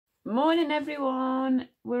Morning, everyone.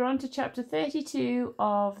 We're on to chapter 32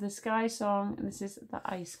 of the Sky Song, and this is the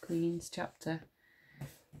Ice Queen's chapter.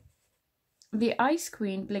 The Ice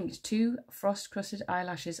Queen blinked two frost-crusted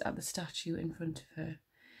eyelashes at the statue in front of her.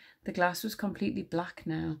 The glass was completely black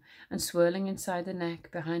now, and swirling inside the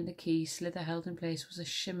neck behind the key Slither held in place was a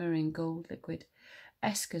shimmering gold liquid.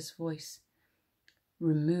 Esca's voice.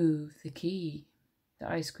 "Remove the key," the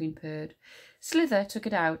Ice Queen purred. Slither took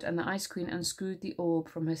it out, and the Ice Queen unscrewed the orb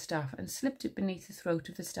from her staff and slipped it beneath the throat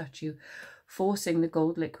of the statue, forcing the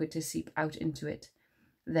gold liquid to seep out into it.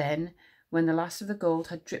 Then, when the last of the gold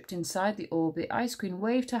had dripped inside the orb, the Ice Queen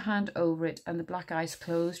waved her hand over it, and the black ice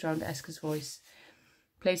closed round Esca's voice.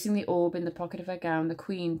 Placing the orb in the pocket of her gown, the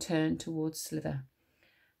Queen turned towards Slither.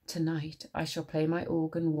 "Tonight I shall play my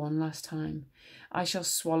organ one last time. I shall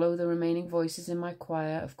swallow the remaining voices in my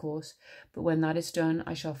choir, of course, but when that is done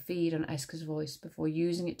I shall feed on Esca's voice before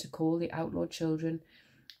using it to call the outlawed children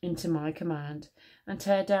into my command and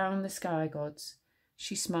tear down the sky gods."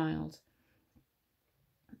 She smiled.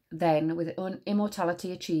 "Then, with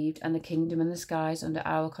immortality achieved and the kingdom and the skies under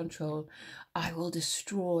our control, I will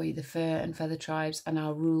destroy the fur and feather tribes, and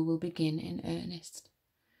our rule will begin in earnest."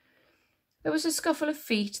 There was a scuffle of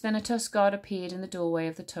feet, then a tusk guard appeared in the doorway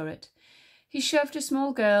of the turret. He shoved a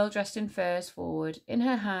small girl dressed in furs forward. In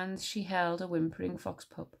her hands she held a whimpering fox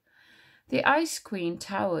pup. The Ice Queen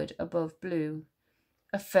towered above Blue.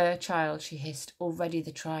 "A fur child," she hissed. "Already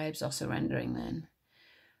the tribes are surrendering then."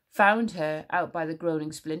 "Found her out by the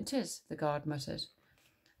groaning splinters," the guard muttered.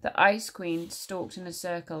 The Ice Queen stalked in a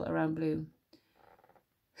circle around Blue.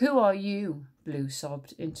 "Who are you?" Blue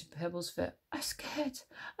sobbed into Pebble's fur. "I'm scared.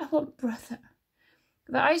 I want brother."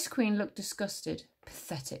 The Ice Queen looked disgusted.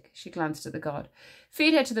 "Pathetic." She glanced at the guard.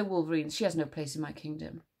 "Feed her to the wolverines. She has no place in my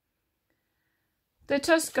kingdom." The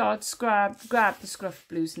tusk guard grabbed the scruff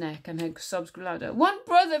Blue's neck, and her sobs grew louder. "Want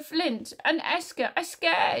brother Flint and Esca. I'm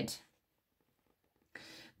scared."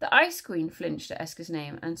 The Ice Queen flinched at Esca's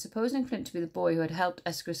name, and supposing Flint to be the boy who had helped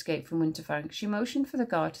Esca escape from Winterfang, she motioned for the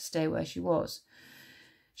guard to stay where she was.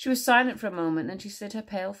 She was silent for a moment, then she slid her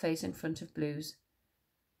pale face in front of Blue's.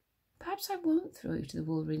 "Perhaps I won't throw you to the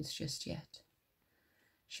wolverines just yet,"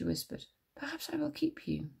 she whispered. "Perhaps I will keep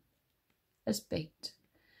you as bait."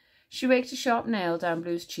 She raked a sharp nail down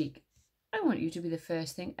Blue's cheek. "I want you to be the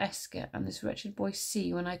first thing Esca and this wretched boy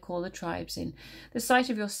see when I call the tribes in. The sight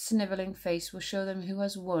of your snivelling face will show them who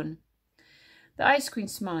has won." The Ice Queen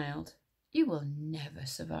smiled. "You will never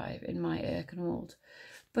survive in my Erkenwald,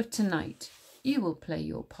 but tonight you will play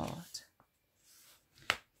your part."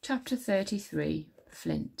 Chapter 33.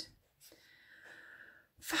 Flint.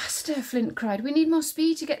 "Faster!" Flint cried. "We need more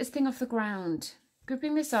speed to get this thing off the ground."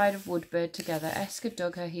 Gripping the side of Woodbird together, Esca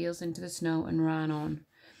dug her heels into the snow and ran on.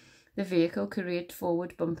 The vehicle careered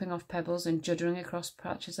forward, bumping off pebbles and juddering across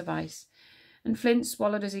patches of ice, and Flint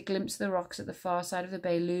swallowed as he glimpsed the rocks at the far side of the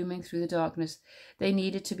bay looming through the darkness. They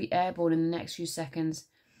needed to be airborne in the next few seconds.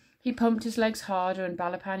 He pumped his legs harder, and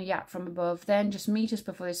Balapan yapped from above. Then, just meters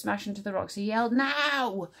before they smashed into the rocks, he yelled,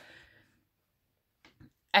 "Now!"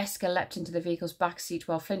 Esca leapt into the vehicle's back seat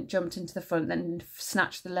while Flint jumped into the front, then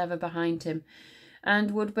snatched the lever behind him,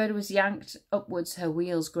 and Woodbird was yanked upwards, her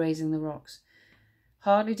wheels grazing the rocks.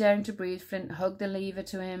 Hardly daring to breathe, Flint hugged the lever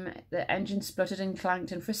to him. The engine spluttered and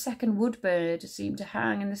clanked, and for a second Woodbird seemed to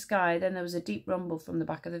hang in the sky. Then there was a deep rumble from the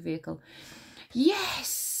back of the vehicle.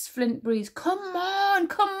 "Yes!" Flint breathed. "Come on!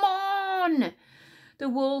 Come on!" The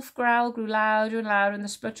wolf growl grew louder and louder, and the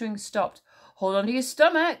spluttering stopped. "Hold on to your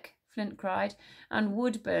stomach!" Flint cried, and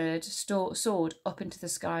Woodbird soared up into the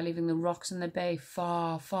sky, leaving the rocks and the bay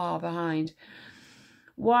far, far behind.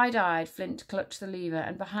 Wide-eyed, Flint clutched the lever,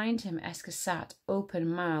 and behind him Esca sat,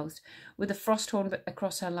 open-mouthed, with the Frosthorn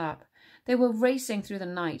across her lap. They were racing through the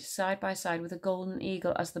night, side by side with the Golden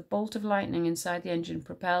Eagle, as the bolt of lightning inside the engine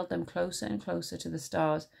propelled them closer and closer to the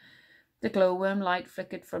stars. The glowworm light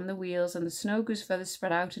flickered from the wheels, and the snow goose feathers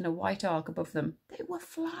spread out in a white arc above them. They were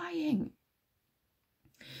flying.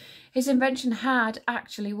 His invention had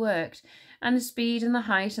actually worked, and the speed and the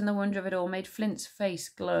height and the wonder of it all made Flint's face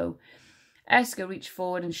glow. Esca reached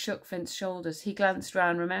forward and shook Flint's shoulders. He glanced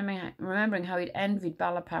round, remembering how he'd envied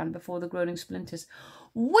Balapan before the groaning splinters.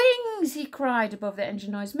 "Wings!" he cried above the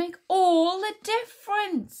engine noise. "Make all the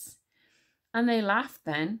difference!" And they laughed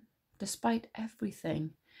then, despite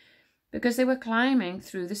everything, because they were climbing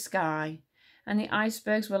through the sky, and the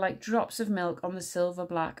icebergs were like drops of milk on the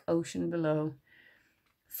silver-black ocean below.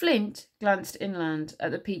 Flint glanced inland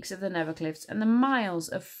at the peaks of the Nevercliffs and the miles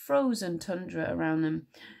of frozen tundra around them.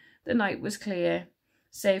 The night was clear,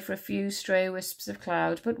 save for a few stray wisps of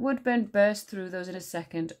cloud, but Woodbird burst through those in a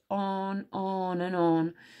second, on, and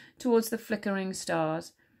on, towards the flickering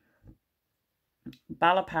stars.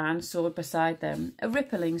 Balapan soared beside them, a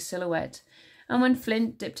rippling silhouette, and when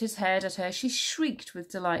Flint dipped his head at her, she shrieked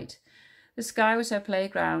with delight. The sky was her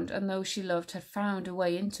playground, and those she loved had found a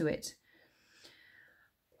way into it.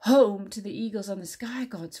 Home to the eagles and the sky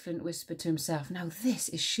gods, Flint whispered to himself. Now this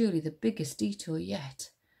is surely the biggest detour yet.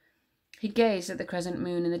 He gazed at the crescent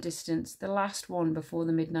moon in the distance, the last one before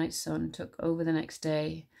the midnight sun took over the next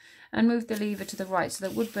day, and moved the lever to the right so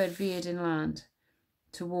that Woodbird veered inland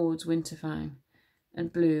towards Winterfang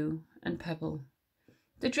and Blue and Pebble.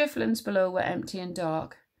 The driftlands below were empty and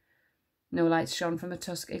dark. No lights shone from the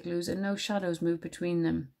Tusk igloos, and no shadows moved between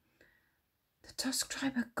them. The Tusk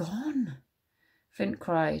tribe are gone, Flint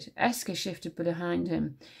cried. Esker shifted behind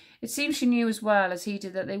him. It seemed she knew as well as he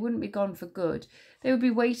did that they wouldn't be gone for good. They would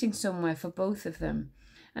be waiting somewhere for both of them.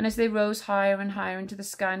 And as they rose higher and higher into the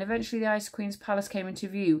sky, and eventually the Ice Queen's palace came into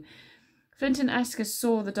view, Flint and Esker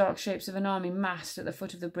saw the dark shapes of an army massed at the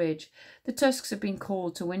foot of the bridge. The Tusks had been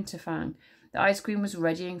called to Winterfang. The Ice Queen was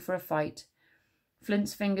readying for a fight.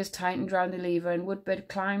 Flint's fingers tightened round the lever, and Woodbird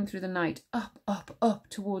climbed through the night, up, up, up,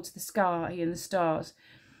 towards the sky and the stars.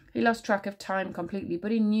 He lost track of time completely,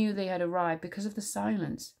 but he knew they had arrived because of the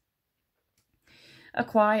silence. A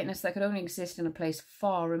quietness that could only exist in a place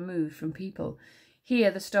far removed from people.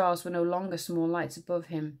 Here the stars were no longer small lights above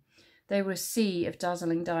him. They were a sea of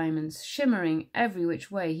dazzling diamonds, shimmering every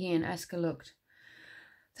which way he and Esker looked.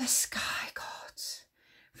 The sky gods,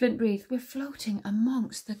 Flint breathed. We're floating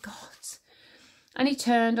amongst the gods. And he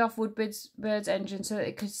turned off Woodbird's engine so that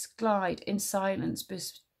it could glide in silence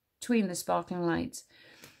between the sparkling lights.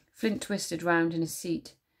 Flint twisted round in his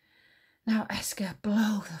seat. Now, Esker,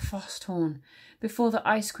 blow the frost horn before the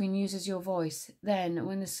Ice Queen uses your voice. Then,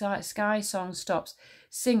 when the sky song stops,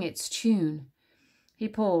 sing its tune. He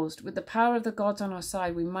paused. With the power of the gods on our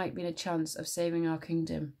side, we might be in a chance of saving our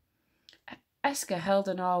kingdom. Esker held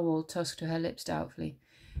a narwhal tusk to her lips doubtfully.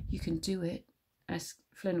 You can do it,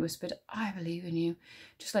 Flint whispered. I believe in you,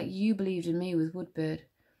 just like you believed in me with Woodbird.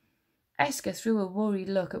 Esker threw a worried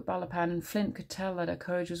look at Balapan, and Flint could tell that her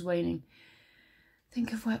courage was waning.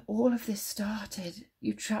 Think of where all of this started.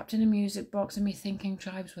 You trapped in a music box and me thinking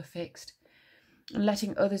tribes were fixed. And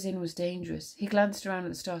letting others in was dangerous. He glanced around at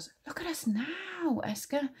the stars. Look at us now,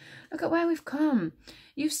 Esker. Look at where we've come.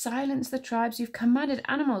 You've silenced the tribes. You've commanded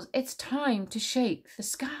animals. It's time to shake the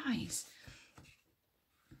skies.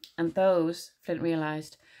 And those, Flint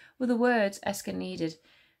realised, were the words Esker needed.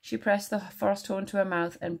 She pressed the frost horn to her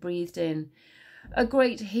mouth and breathed in. A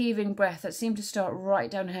great heaving breath that seemed to start right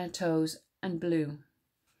down her toes, and blew.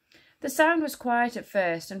 The sound was quiet at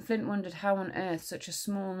first, and Flint wondered how on earth such a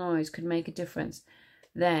small noise could make a difference.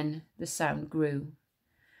 Then the sound grew.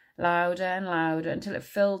 Louder and louder, until it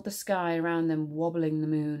filled the sky around them, wobbling the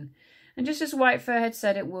moon. And just as Whitefur had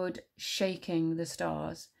said it would, shaking the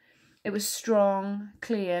stars. It was strong,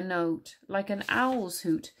 clear note, like an owl's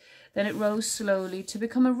hoot. Then it rose slowly to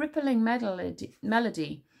become a rippling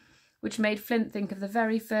melody, which made Flint think of the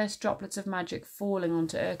very first droplets of magic falling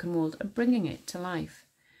onto Erkenwald and bringing it to life.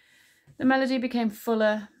 The melody became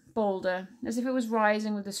fuller, bolder, as if it was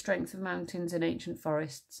rising with the strength of mountains and ancient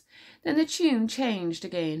forests. Then the tune changed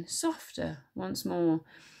again, softer once more,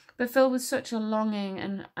 but filled with such a longing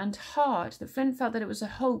and heart that Flint felt that it was a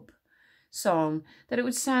hope song, that it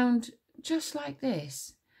would sound just like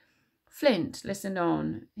this. Flint listened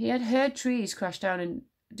on. He had heard trees crash down in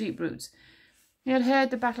deep roots. He had heard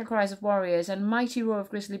the battle cries of warriors and mighty roar of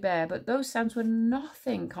grizzly bear, but those sounds were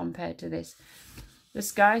nothing compared to this. The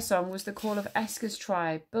sky song was the call of Esker's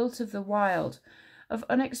tribe, built of the wild, of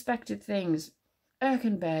unexpected things.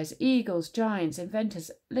 Erkenbears, eagles, giants,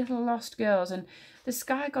 inventors, little lost girls, and the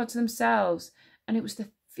sky gods themselves, and it was the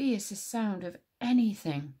fiercest sound of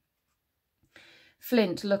anything.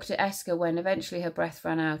 Flint looked at Esker when eventually her breath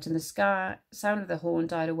ran out and the sound of the horn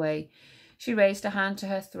died away. She raised a hand to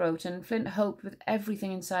her throat, and Flint hoped with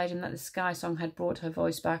everything inside him that the sky song had brought her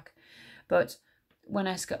voice back. But when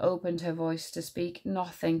Esker opened her voice to speak,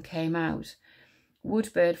 nothing came out.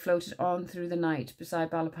 Woodbird floated on through the night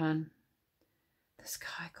beside Balapan. The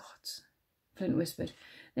sky gods, Flint whispered.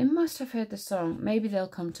 They must have heard the song. Maybe they'll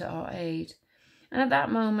come to our aid. And at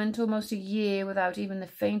that moment, almost a year without even the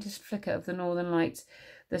faintest flicker of the northern lights,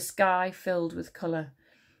 the sky filled with colour.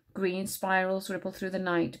 Green spirals rippled through the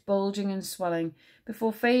night, bulging and swelling,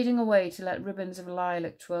 before fading away to let ribbons of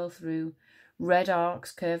lilac twirl through. Red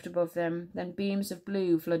arcs curved above them, then beams of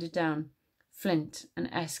blue flooded down. Flint and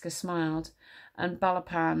Esker smiled, and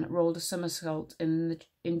Balapan rolled a somersault in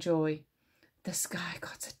joy. The sky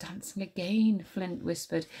gods are dancing again, Flint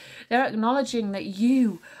whispered. They're acknowledging that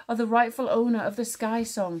you are the rightful owner of the sky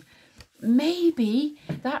song. Maybe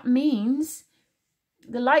that means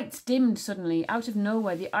The lights dimmed suddenly. Out of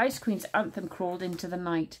nowhere, the Ice Queen's anthem crawled into the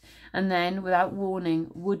night, and then, without warning,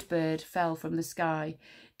 Woodbird fell from the sky,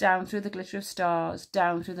 down through the glitter of stars,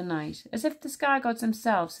 down through the night, as if the sky gods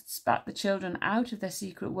themselves had spat the children out of their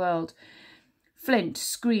secret world. Flint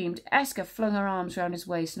screamed, Eska flung her arms round his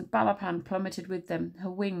waist, and Balapan plummeted with them, her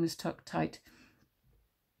wings tucked tight.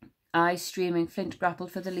 Eyes streaming, Flint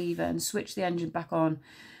grappled for the lever and switched the engine back on.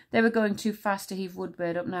 They were going too fast to heave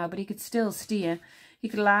Woodbird up now, but he could still steer. He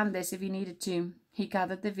could land this if he needed to. He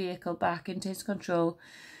gathered the vehicle back into his control.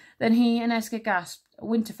 Then he and Eska gasped.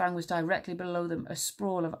 Winterfang was directly below them, a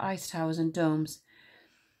sprawl of ice towers and domes.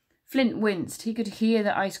 Flint winced. He could hear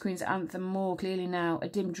the Ice Queen's anthem more clearly now, a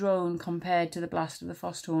dim drone compared to the blast of the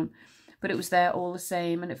Frosthorn. But it was there all the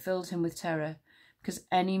same, and it filled him with terror, because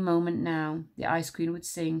any moment now the Ice Queen would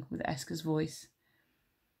sing with Eska's voice.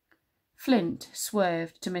 Flint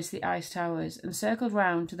swerved to miss the ice towers and circled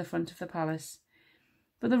round to the front of the palace.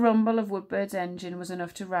 But the rumble of Woodbird's engine was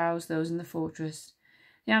enough to rouse those in the fortress.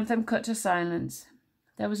 The anthem cut to silence.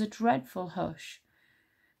 There was a dreadful hush.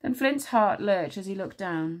 Then Flint's heart lurched as he looked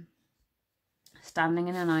down. Standing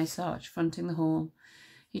in an ice arch fronting the hall,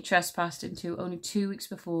 he trespassed into only 2 weeks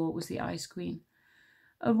before was the Ice Queen.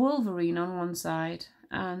 A wolverine on one side,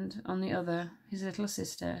 and on the other his little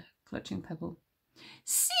sister, clutching Pebble.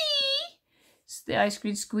 "See?" the Ice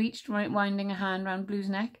Queen screeched, winding a hand round Blue's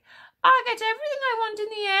neck. "I get everything I want in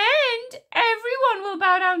the end. Everyone will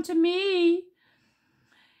bow down to me."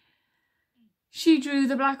 She drew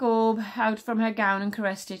the black orb out from her gown and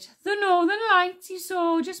caressed it. "The northern lights you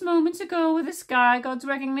saw just moments ago were the sky gods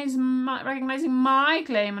recognizing my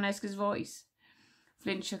claim on Eska's voice."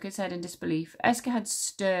 Flint shook his head in disbelief. Eska had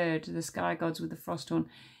stirred the sky gods with the Frosthorn.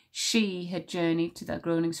 She had journeyed to the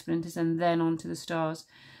groaning splinters and then on to the stars.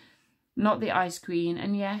 Not the Ice Queen,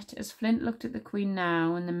 and yet, as Flint looked at the Queen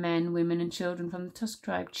now and the men, women and children from the Tusk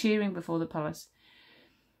tribe cheering before the palace,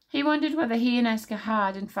 he wondered whether he and Eska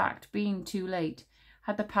had, in fact, been too late.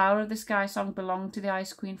 Had the power of the Sky Song belonged to the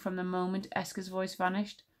Ice Queen from the moment Eska's voice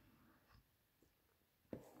vanished?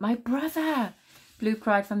 "My brother!" Blue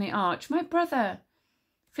cried from the arch. "My brother!"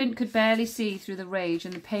 Flint could barely see through the rage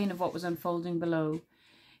and the pain of what was unfolding below.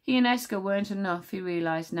 He and Eska weren't enough, he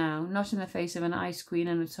realised now, not in the face of an Ice Queen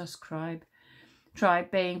and a Tusk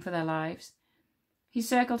tribe baying for their lives. He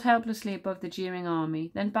circled helplessly above the jeering army.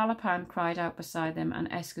 Then Balapan cried out beside them, and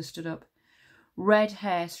Eska stood up. Red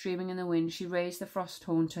hair streaming in the wind, she raised the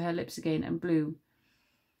Frosthorn to her lips again and blew.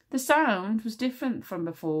 The sound was different from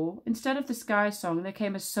before. Instead of the Sky Song, there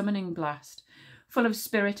came a summoning blast, full of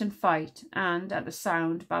spirit and fight, and at the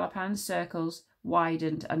sound, Balapan's circles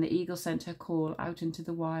widened, and the eagle sent her call out into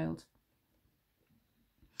the wild.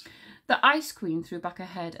 The Ice Queen threw back her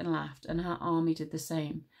head and laughed, and her army did the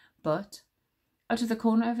same. But out of the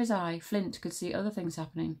corner of his eye, Flint could see other things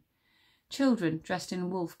happening. Children dressed in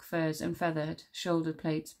wolf furs and feathered shoulder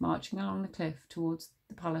plates marching along the cliff towards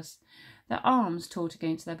the palace, their arms taut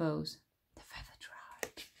against their bows. "The Feather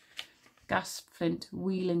Tribe," gasped Flint,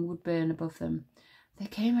 wheeling Woodburn above them. "They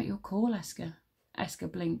came at your call, Eska."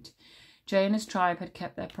 Eska blinked. Jay and his tribe had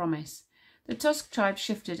kept their promise. The Tusk tribe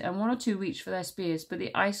shifted, and 1 or 2 reached for their spears, but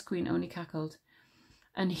the Ice Queen only cackled.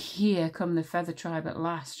 "And here come the Feather Tribe at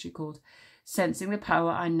last," she called. "Sensing the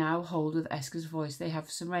power I now hold with Eska's voice, they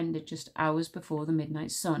have surrendered just hours before the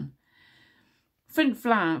midnight sun." Flint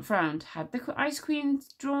frowned. Had the Ice Queen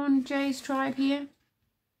drawn Jay's tribe here?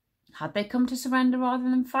 Had they come to surrender rather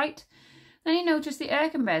than fight? Then he noticed the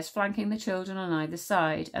Erkenbears flanking the children on either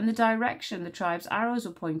side, and the direction the tribe's arrows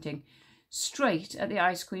were pointing, straight at the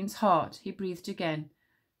Ice Queen's heart. He breathed again.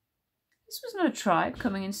 This was not a tribe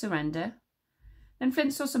coming in surrender. Then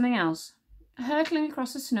Flint saw something else. Hurtling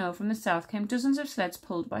across the snow from the south came dozens of sleds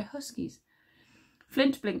pulled by huskies.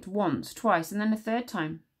 Flint blinked once, twice, and then a third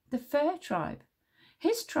time. The Fur Tribe.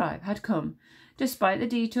 His tribe had come, despite the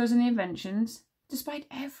detours and the inventions, despite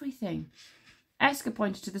everything. Eska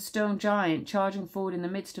pointed to the stone giant charging forward in the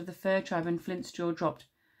midst of the Fur Tribe, and Flint's jaw dropped.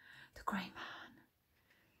 "The Grey Man."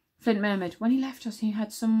 Flint murmured. "When he left us, he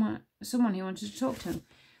had someone he wanted to talk to.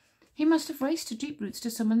 He must have raced to Deep Roots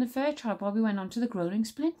to summon the Fur Tribe while we went on to the Groaning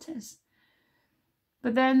Splinters."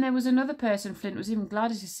 But then there was another person Flint was even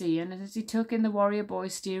gladder to see, and as he took in the warrior boy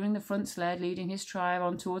steering the front sled, leading his tribe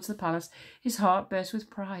on towards the palace, his heart burst with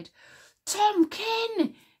pride. "Tom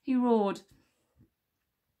Kin!" he roared.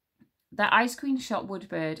 The Ice Queen shot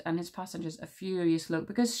Woodbird and his passengers a furious look,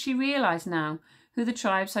 because she realised now who the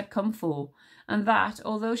tribes had come for, and that,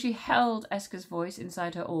 although she held Eska's voice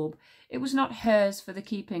inside her orb, it was not hers for the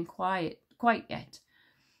keeping quite yet.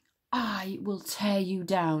 "I will tear you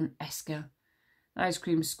down, Eska," the Ice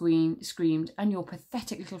Cream screamed, "and your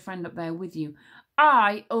pathetic little friend up there with you.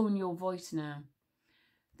 I own your voice now.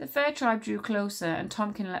 The fair tribe drew closer, and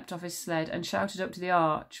Tomkin leapt off his sled and shouted up to the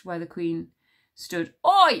arch where the Queen stood.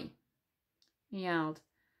 Oi! He yelled.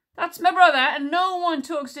 That's my brother, and no one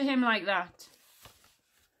talks to him like that.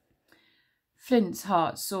 Flint's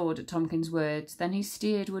heart soared at Tomkin's words. Then he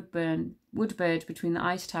steered Woodbird between the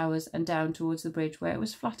ice towers and down towards the bridge where it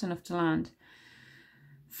was flat enough to land.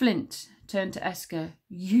 Flint turned to Esker.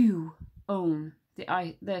 You own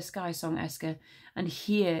the Sky Song, Esker, and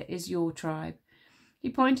here is your tribe. He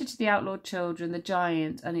pointed to the outlawed children, the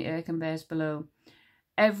giant, and the Erkin bears below.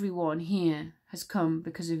 Everyone here has come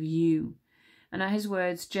because of you. And at his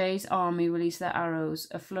words, Jay's army released their arrows,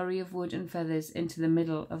 a flurry of wood and feathers, into the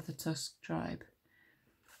middle of the Tusk tribe.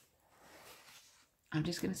 I'm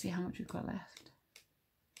just going to see how much we've got left.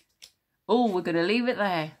 Oh, we're going to leave it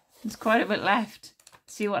there. There's quite a bit left.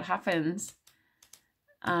 See what happens.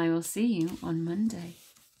 I will see you on Monday.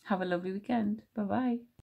 Have a lovely weekend. Bye-bye.